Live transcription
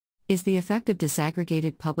Is the effect of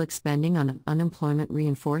disaggregated public spending on unemployment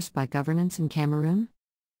reinforced by governance in Cameroon?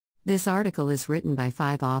 This article is written by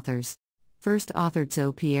 5 authors. First author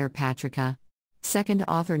Zoe Pierre Patrica. Second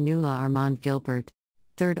author Nuala Armand Gilbert.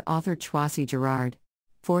 Third author Chwasi Gerard.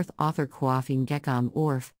 Fourth author Kwafin Gekam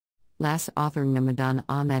Orf. Last author Namadan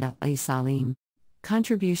Ahmed Ali Salim.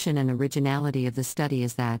 Contribution and originality of the study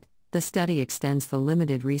is that the study extends the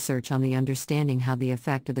limited research on the understanding how the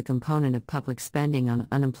effect of the component of public spending on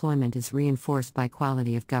unemployment is reinforced by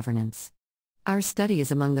quality of governance. Our study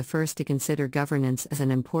is among the first to consider governance as an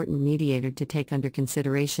important mediator to take under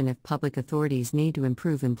consideration if public authorities need to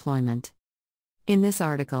improve employment. In this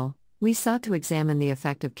article, we sought to examine the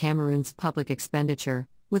effect of Cameroon's public expenditure,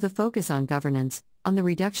 with a focus on governance, on the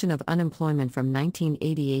reduction of unemployment from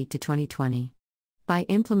 1988 to 2020. By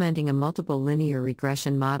implementing a multiple linear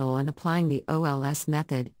regression model and applying the OLS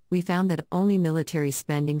method, we found that only military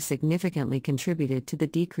spending significantly contributed to the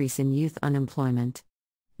decrease in youth unemployment.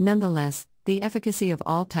 Nonetheless, the efficacy of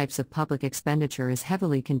all types of public expenditure is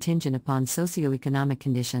heavily contingent upon socioeconomic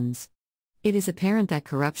conditions. It is apparent that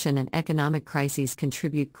corruption and economic crises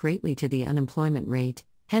contribute greatly to the unemployment rate,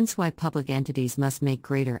 hence why public entities must make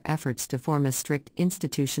greater efforts to form a strict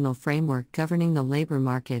institutional framework governing the labor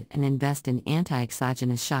market and invest in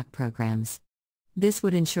anti-exogenous shock programs. This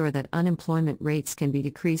would ensure that unemployment rates can be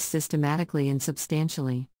decreased systematically and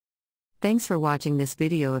substantially. Thanks for watching this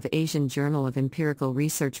video of Asian Journal of Empirical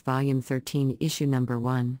Research Volume 13, Issue Number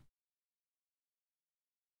 1.